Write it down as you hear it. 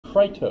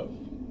Crito.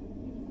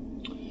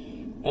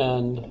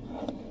 And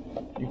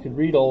you can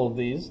read all of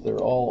these. They're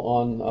all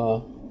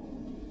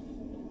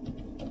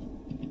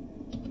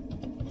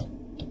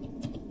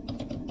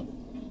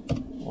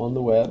on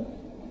the web.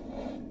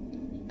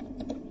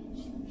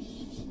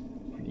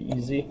 Pretty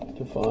easy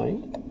to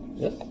find.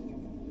 Yes?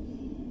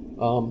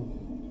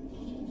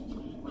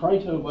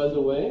 Crito, by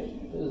the way,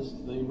 is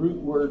the root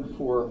word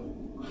for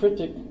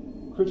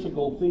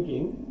critical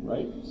thinking,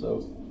 right?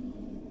 So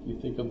you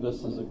think of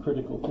this as a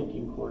critical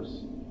thinking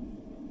course.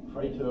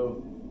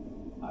 Crito,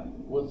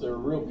 was there a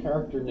real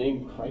character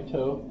named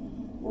Crito,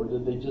 or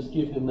did they just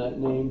give him that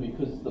name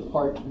because the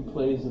part he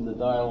plays in the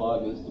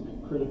dialogue is to be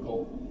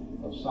critical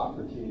of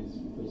Socrates?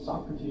 Because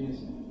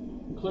Socrates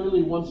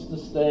clearly wants to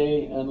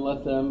stay and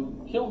let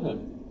them kill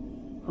him.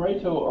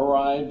 Crito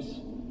arrives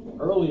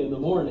early in the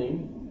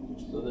morning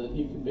so that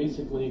he can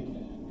basically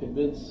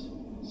convince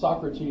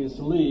Socrates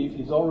to leave.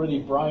 He's already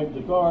bribed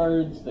the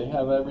guards. They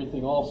have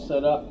everything all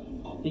set up.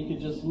 He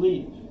could just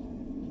leave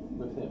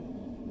with him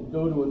and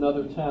go to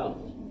another town.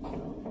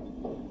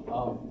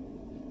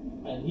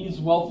 And he's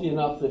wealthy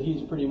enough that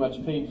he's pretty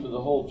much paid for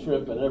the whole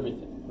trip and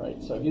everything,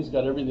 right? So he's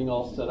got everything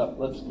all set up.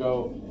 Let's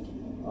go.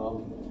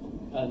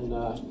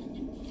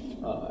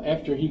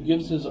 After he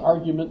gives his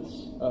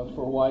arguments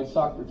for why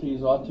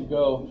Socrates ought to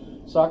go,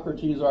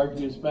 Socrates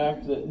argues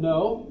back that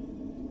no,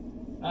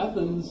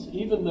 Athens,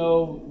 even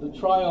though the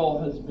trial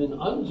has been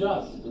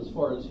unjust as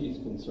far as he's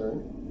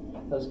concerned,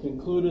 has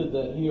concluded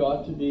that he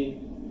ought to be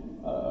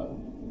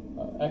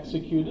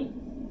executed,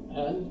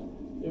 and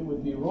it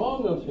would be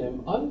wrong of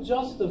him,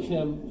 unjust of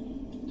him,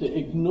 to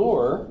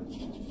ignore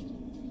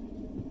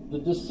the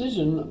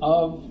decision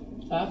of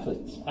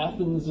Athens.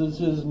 Athens is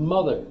his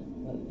mother.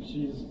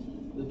 She's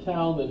the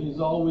town that he's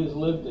always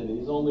lived in.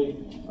 He's only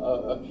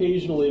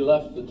occasionally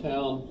left the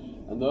town,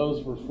 and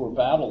those were for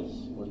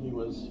battles when he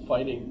was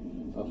fighting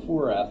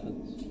for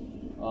Athens.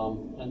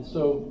 And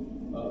so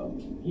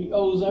he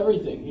owes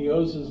everything. He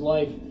owes his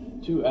life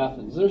to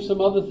Athens. There's some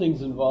other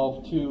things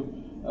involved too.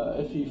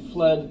 If he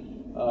fled,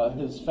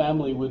 his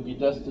family would be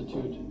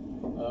destitute.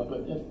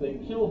 But if they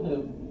kill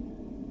him,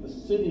 the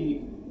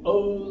city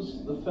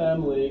owes the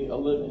family a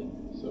living.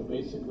 So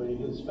basically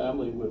his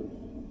family would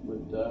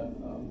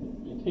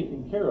be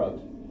taken care of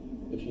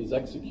if he's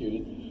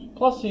executed.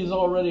 Plus he's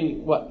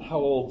already, how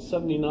old?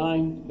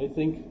 79, I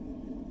think?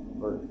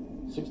 Or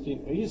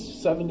 16? He's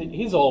 70.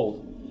 He's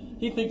old.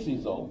 He thinks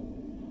he's old.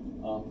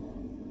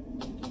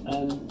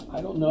 And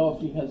I don't know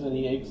if he has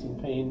any aches and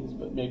pains,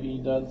 but maybe he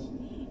does.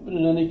 But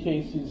in any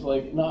case, he's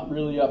like not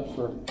really up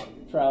for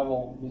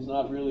travel. He's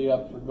not really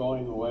up for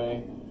going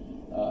away.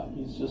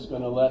 He's just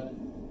going to let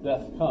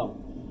death come.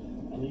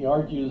 And he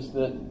argues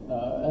that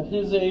at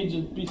his age,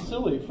 it'd be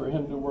silly for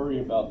him to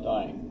worry about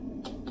dying.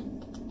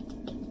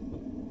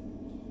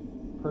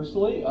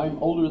 Personally,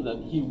 I'm older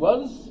than he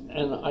was,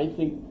 and I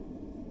think,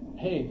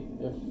 hey,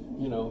 if,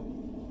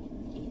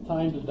 it's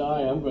time to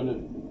die, I'm going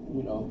to,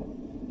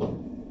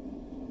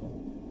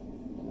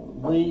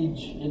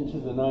 rage into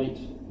the night.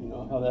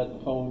 How that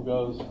poem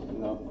goes,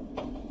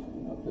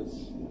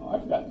 because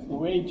I've got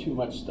way too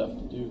much stuff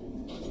to do.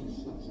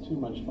 It's too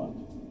much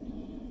fun.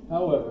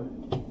 However,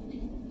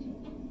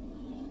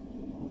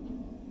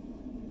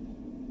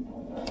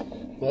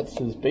 that's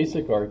his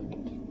basic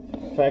argument.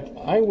 In fact,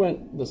 I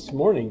went this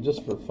morning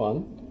just for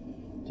fun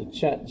to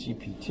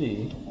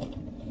ChatGPT.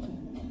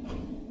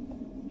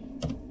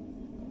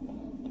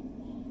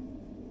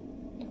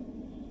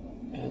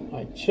 And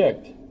I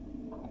checked.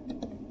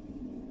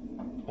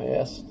 I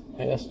asked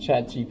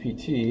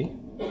ChatGPT.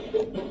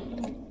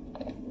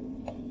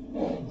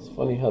 It's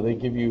funny how they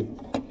give you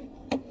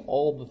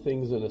all the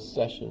things in a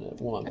session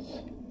at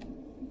once.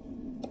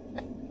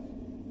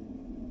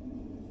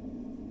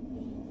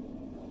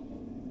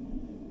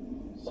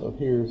 So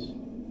here's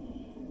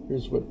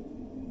what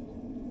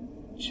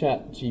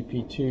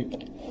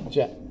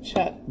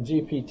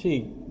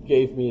ChatGPT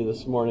gave me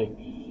this morning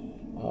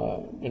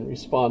in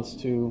response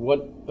to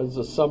what is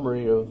a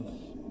summary of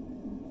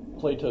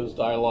Plato's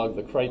dialogue,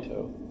 the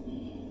Crito.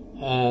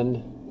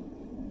 And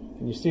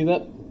can you see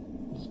that?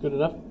 It's good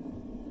enough?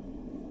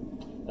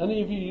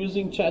 Any of you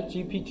using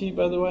ChatGPT,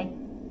 by the way?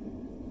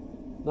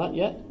 Not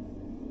yet?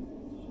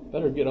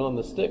 Better get on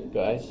the stick,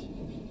 guys.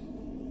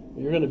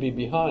 You're going to be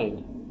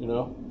behind,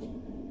 No?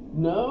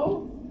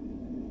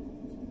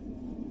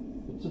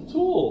 It's a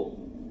tool.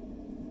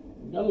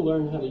 You've got to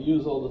learn how to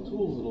use all the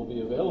tools that will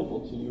be available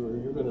to you, or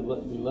you're going to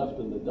be left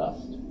in the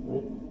dust,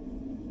 right?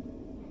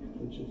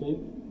 Don't you think?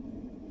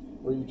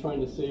 Or are you trying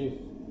to save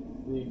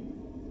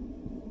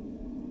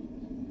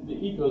the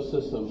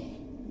ecosystem?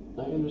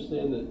 I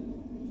understand that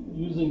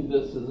using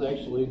this is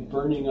actually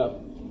burning up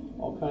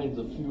all kinds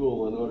of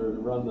fuel in order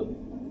to run the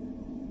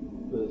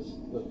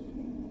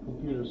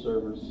computer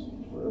servers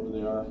wherever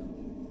they are.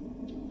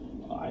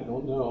 I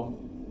don't know.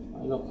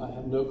 I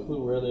have no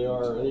clue where they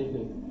are or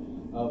anything.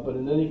 But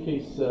in any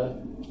case,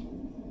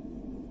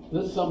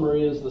 this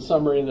summary is the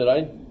summary that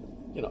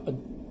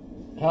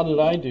how did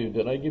I do?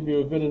 Did I give you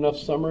a good enough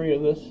summary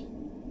of this?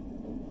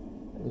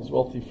 His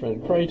wealthy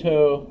friend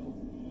Crito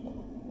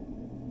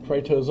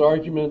Crito's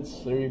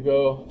arguments, there you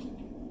go.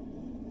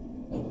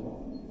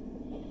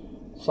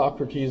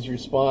 Socrates'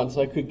 response,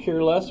 I could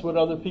care less what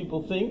other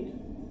people think,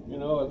 you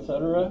know,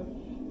 etc.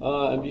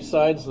 And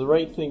besides, the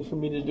right thing for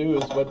me to do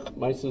is what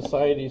my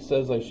society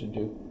says I should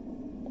do.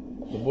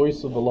 The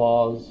voice of the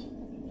laws.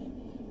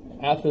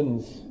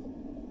 Athens.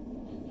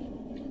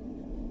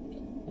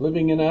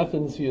 Living in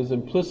Athens, he has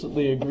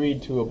implicitly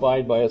agreed to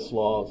abide by its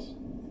laws,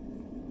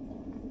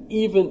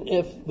 even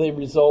if they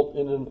result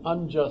in an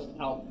unjust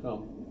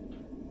outcome.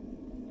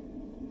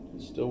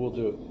 He still will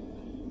do it.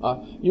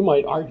 You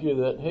might argue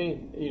that, hey,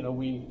 you know,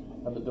 we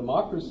have a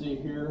democracy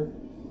here.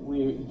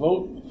 We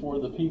vote for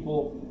the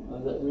people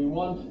that we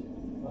want.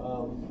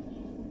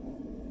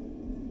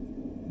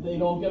 They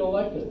don't get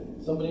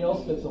elected. Somebody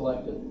else gets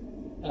elected.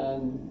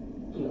 And,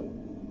 you know,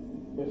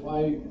 if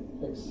I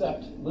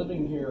accept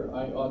living here,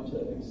 I ought to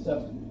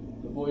accept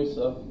the voice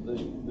of the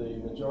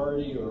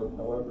majority, or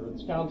however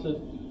it's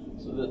counted,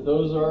 so that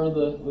those are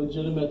the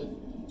legitimate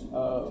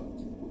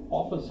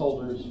office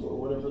holders for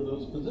whatever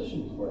those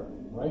positions were,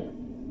 right?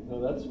 You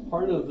know, that's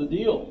part of the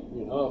deal.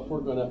 You know, if we're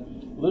going to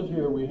live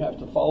here, we have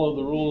to follow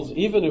the rules,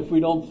 even if we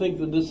don't think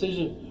the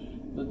decision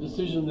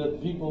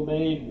that people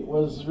made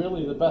was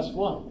really the best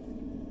one,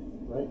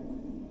 right?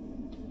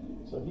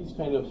 So he's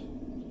kind of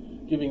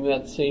giving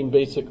that same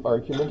basic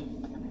argument.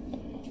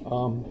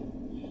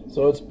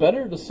 So it's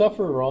better to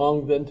suffer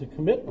wrong than to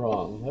commit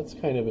wrong. That's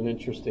kind of an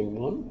interesting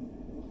one.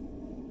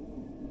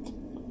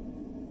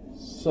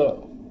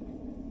 So,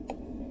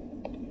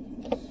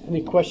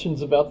 any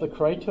questions about the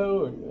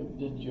Crito? Or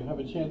did you have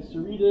a chance to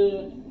read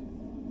it?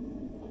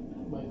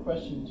 My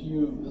question to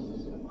you, this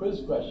is a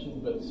quiz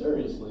question, but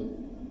seriously,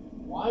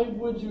 why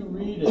would you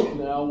read it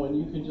now when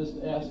you could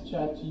just ask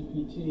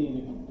ChatGPT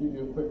to give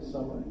you a quick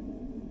summary?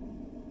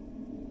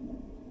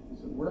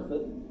 Is it worth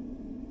it?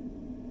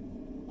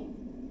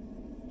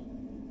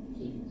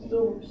 So you can think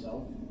for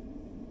yourself.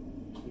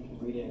 You can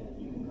read it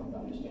and you can come to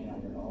understand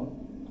on your own.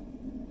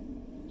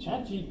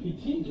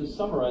 ChatGPT just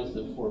summarized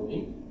it for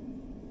me.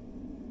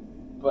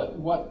 But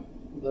what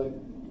the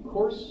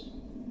course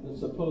is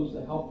supposed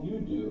to help you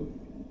do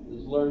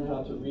is learn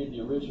how to read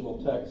the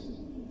original text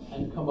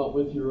and come up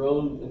with your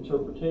own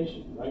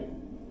interpretation, right?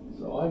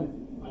 So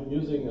I'm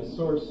using a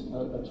source,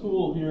 a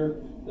tool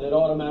here that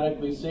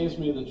automatically saves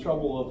me the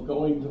trouble of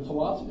going to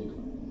philosophy,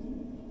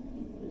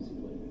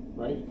 basically,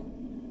 right?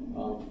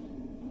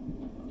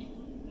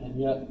 And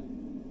yet,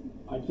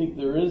 I think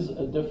there is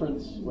a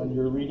difference when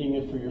you're reading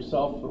it for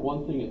yourself. For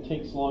one thing, it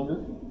takes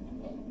longer.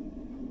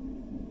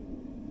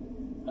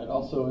 It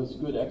also is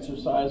good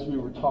exercise. We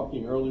were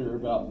talking earlier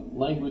about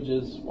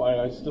languages, why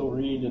I still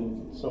read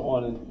and so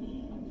on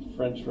in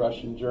French,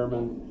 Russian,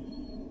 German.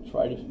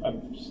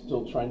 I'm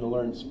still trying to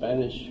learn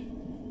Spanish.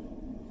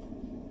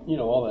 You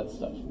know, all that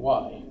stuff.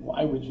 Why?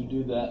 Why would you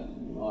do that?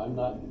 You know, I'm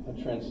not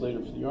a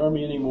translator for the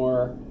Army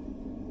anymore.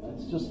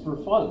 It's just for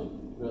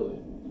fun, really,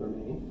 for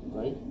me,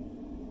 right?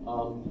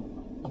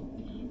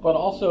 But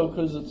also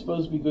because it's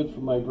supposed to be good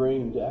for my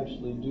brain to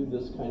actually do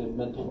this kind of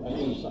mental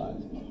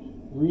exercise.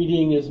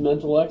 Reading is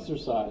mental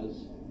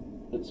exercise.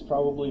 It's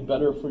probably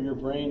better for your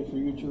brain for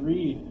you to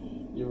read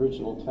the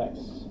original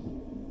texts.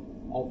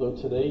 Although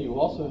today you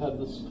also have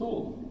this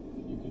tool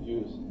that you could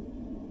use.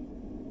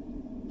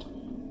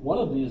 One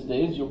of these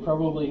days you'll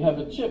probably have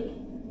a chip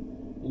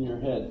in your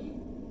head.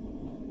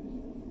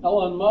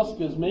 Elon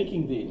Musk is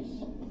making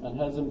these and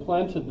has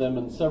implanted them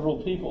in several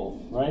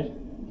people, right?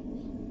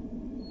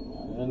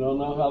 I don't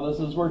know how this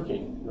is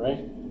working,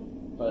 right?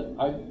 But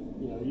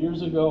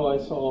years ago I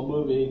saw a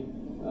movie.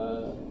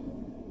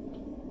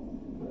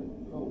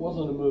 It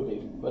wasn't a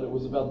movie, but it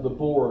was about the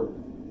Borg.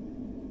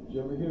 Did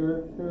you ever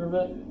hear of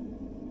it?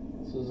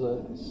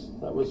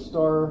 That was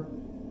Star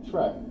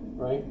Trek,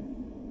 right?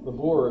 The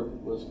Borg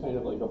was kind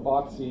of like a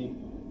boxy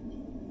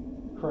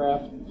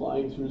craft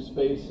flying through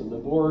space, and the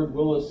Borg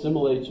will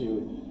assimilate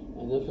you.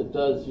 And if it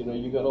does, you know,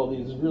 you got all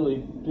these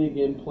really big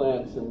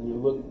implants, and you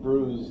look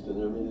bruised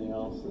and everything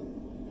else.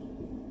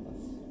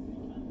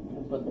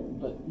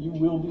 But you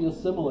will be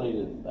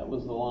assimilated. That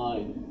was the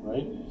line,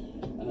 right?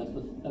 And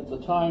at the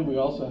time, we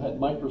also had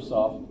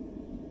Microsoft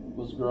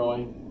was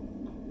growing,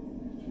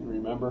 if you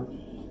remember.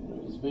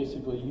 It was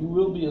basically, you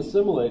will be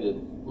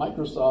assimilated.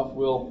 Microsoft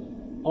will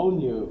own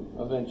you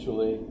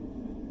eventually.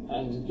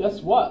 And guess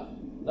what?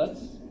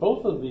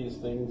 Both of these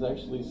things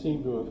actually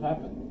seem to have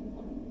happened.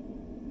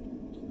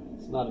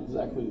 It's not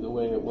exactly the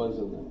way it was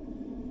in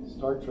the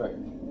Star Trek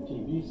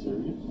TV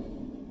series.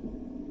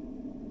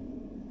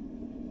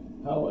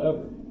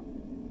 However,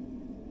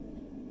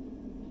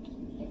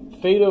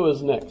 Phaedo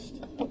is next.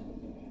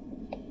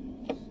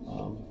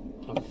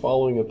 I'm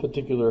following a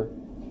particular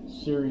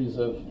series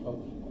of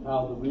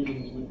how the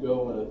readings would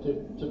go in a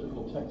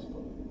typical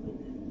textbook.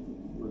 If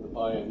you were to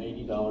buy an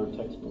 $80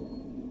 textbook.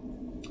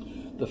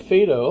 The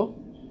Phaedo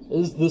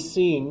is the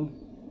scene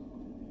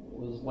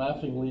was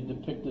laughingly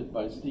depicted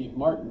by Steve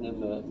Martin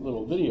in the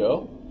little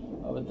video.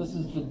 But this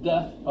is the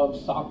death of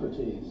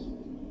Socrates.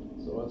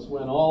 So it's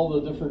when all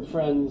the different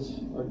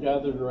friends are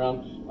gathered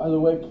around. By the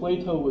way,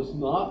 Plato was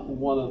not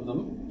one of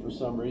them for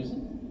some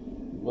reason.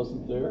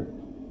 wasn't there.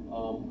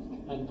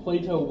 And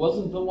Plato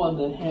wasn't the one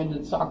that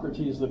handed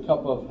Socrates the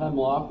cup of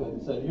hemlock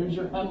and said, "Here's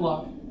your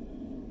hemlock."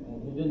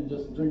 And he didn't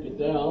just drink it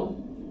down.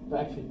 In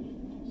fact, he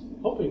was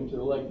hoping to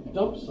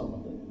dump some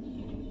of it.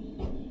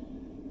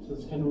 He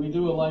says, "Can we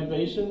do a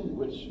libation?"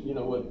 Which,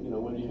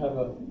 when you have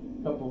a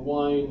cup of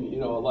wine,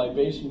 a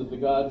libation to the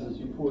gods is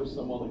you pour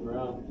some on the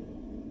ground.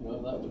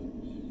 That would.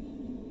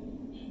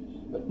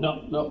 But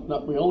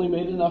no. We only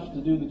made enough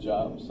to do the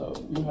job, so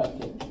you have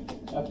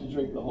to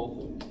drink the whole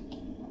thing.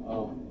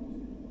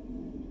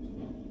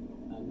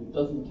 And it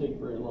doesn't take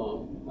very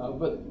long.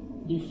 But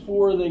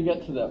before they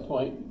get to that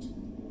point,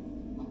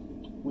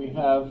 we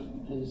have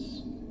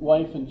his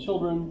wife and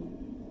children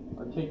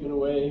are taken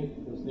away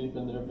because they've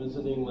been there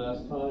visiting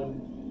last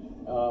time.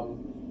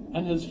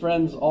 And his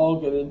friends all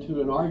get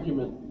into an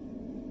argument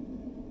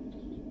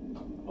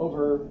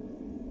over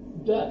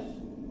death,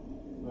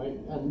 right?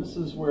 And this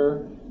is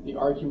where the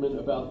argument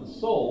about the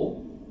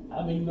soul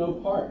having no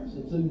parts,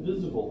 it's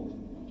invisible.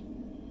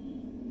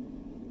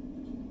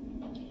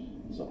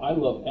 So I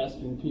love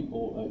asking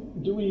people,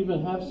 do we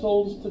even have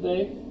souls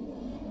today?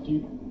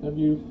 Have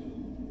you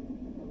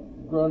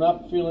grown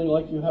up feeling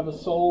like you have a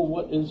soul?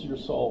 What is your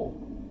soul?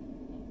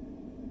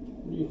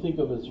 What do you think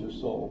of as your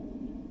soul?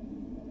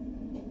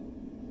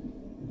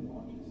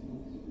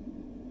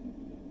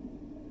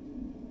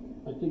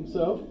 I think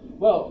so.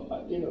 Well,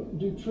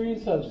 do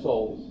trees have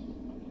souls?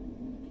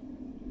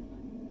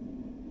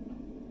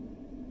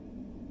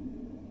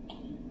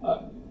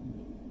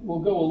 We'll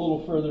go a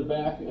little further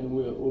back and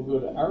we'll go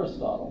to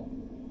Aristotle.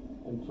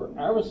 And for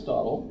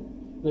Aristotle,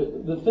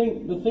 the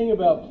thing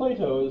about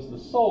Plato is the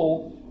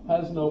soul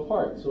has no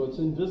part, so it's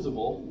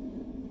invisible,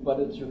 but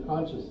it's your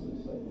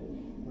consciousness, I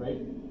think,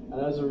 right?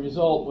 And as a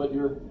result, what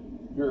you're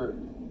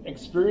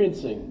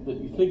experiencing that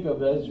you think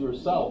of as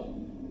yourself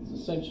is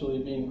essentially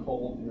being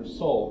called your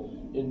soul.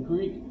 In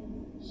Greek,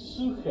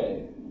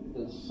 psyche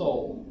is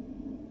soul,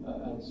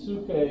 and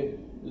psyche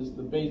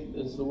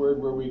is the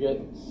word where we get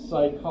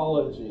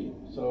psychology.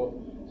 So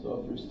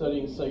if you're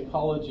studying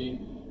psychology,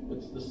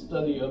 it's the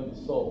study of the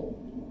soul.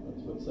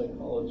 That's what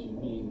psychology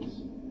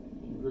means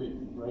in Greek,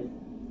 right?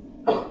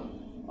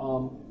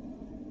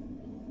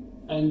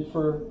 And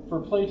for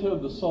Plato,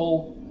 the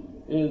soul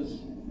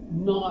is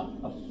not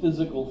a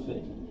physical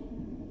thing.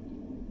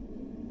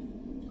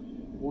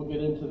 We'll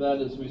get into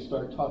that as we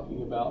start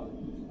talking about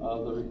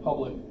the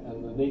Republic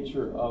and the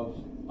nature of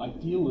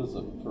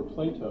idealism for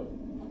Plato.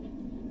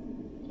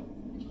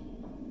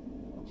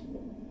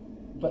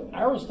 But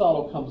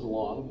Aristotle comes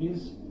along.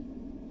 He's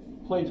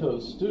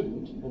Plato's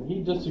student, and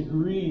he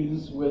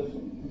disagrees with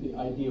the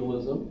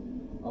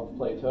idealism of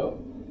Plato,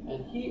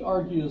 and he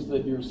argues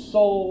that your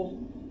soul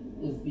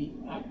is the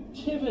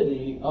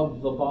activity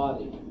of the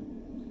body.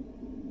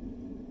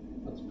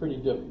 That's pretty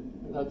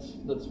different.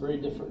 That's very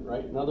different,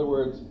 right? In other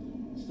words,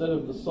 instead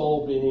of the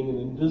soul being an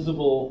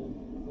invisible,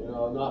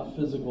 not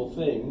physical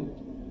thing,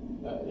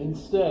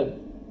 instead,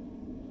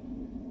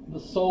 the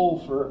soul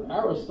for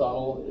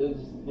Aristotle is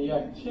the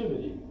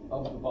activity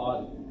of the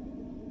body.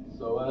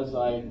 So as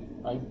I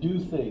do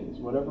things,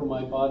 whatever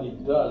my body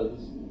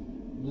does,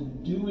 the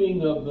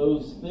doing of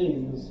those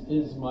things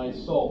is my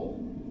soul.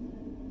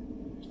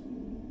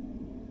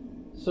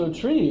 So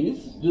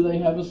trees, do they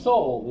have a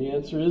soul? The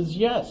answer is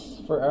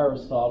yes for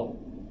Aristotle.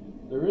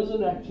 There is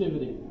an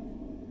activity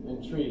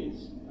in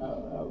trees.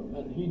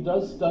 And he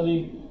does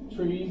study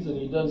trees, and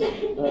he does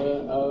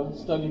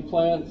study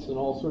plants and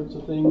all sorts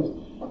of things.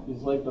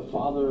 He's like the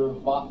father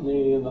of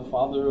botany and the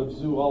father of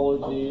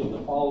zoology and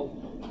the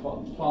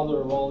father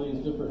of all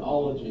these different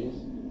ologies,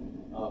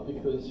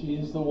 because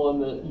he's the one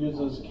that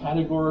uses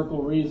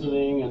categorical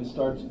reasoning and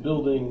starts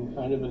building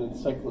kind of an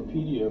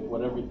encyclopedia of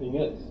what everything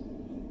is,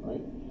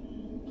 right?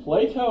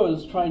 Plato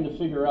is trying to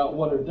figure out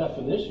what are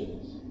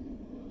definitions.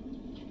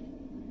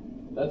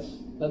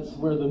 That's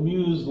where the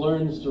muse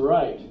learns to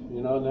write.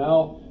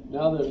 Now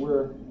that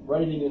we're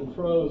writing in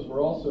prose,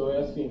 we're also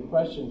asking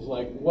questions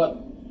like,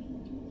 what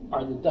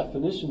are the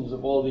definitions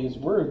of all these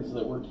words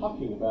that we're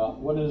talking about?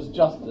 What is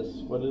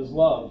justice? What is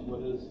love?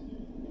 What is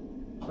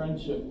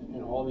friendship?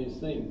 All these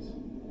things.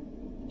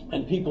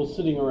 And people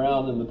sitting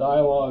around in the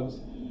dialogues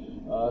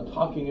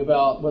talking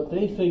about what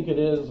they think it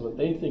is,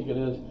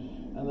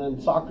 and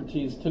then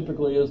Socrates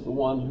typically is the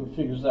one who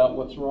figures out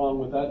what's wrong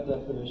with that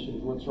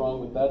definition, what's wrong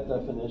with that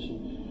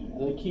definition,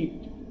 and they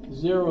keep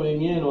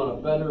zeroing in on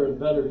a better and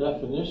better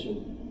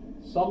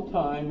definition.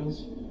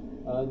 Sometimes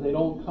they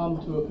don't come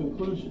to a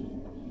conclusion.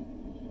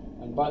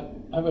 But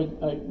I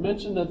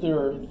mentioned that there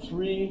are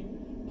 3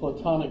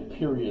 Platonic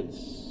periods,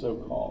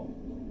 so-called,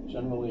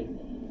 generally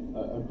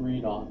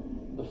agreed on.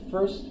 The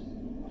first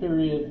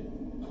period,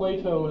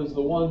 Plato is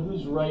the one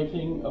who's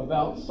writing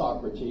about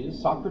Socrates.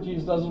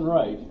 Socrates doesn't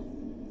write,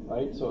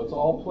 right? So it's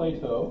all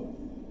Plato.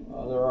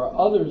 There are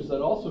others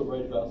that also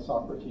write about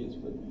Socrates,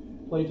 but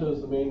Plato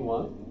is the main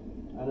one.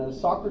 And as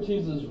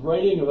Socrates is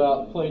writing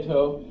about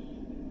Plato,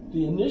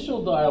 the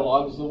initial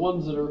dialogues, the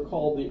ones that are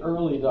called the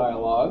early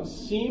dialogues,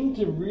 seem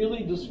to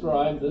really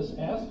describe this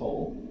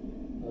asshole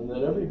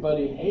that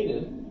everybody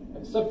hated,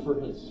 except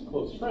for his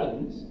close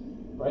friends,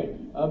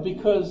 right?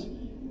 Because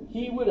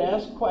he would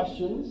ask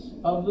questions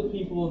of the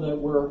people that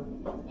were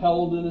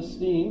held in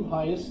esteem,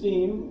 high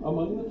esteem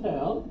among the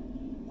town.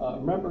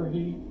 Remember,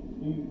 he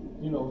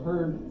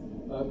heard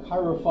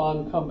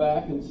Chaerephon come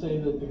back and say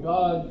that the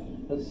God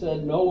had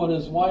said no one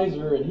is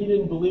wiser, and he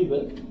didn't believe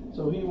it.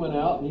 So he went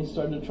out and he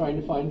started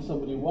trying to find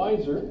somebody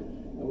wiser.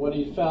 And what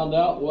he found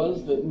out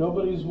was that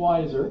nobody's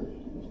wiser.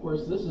 Of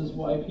course, this is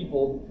why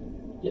people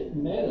get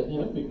mad at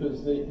him,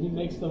 because he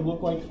makes them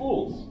look like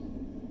fools.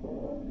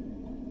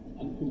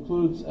 And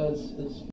concludes as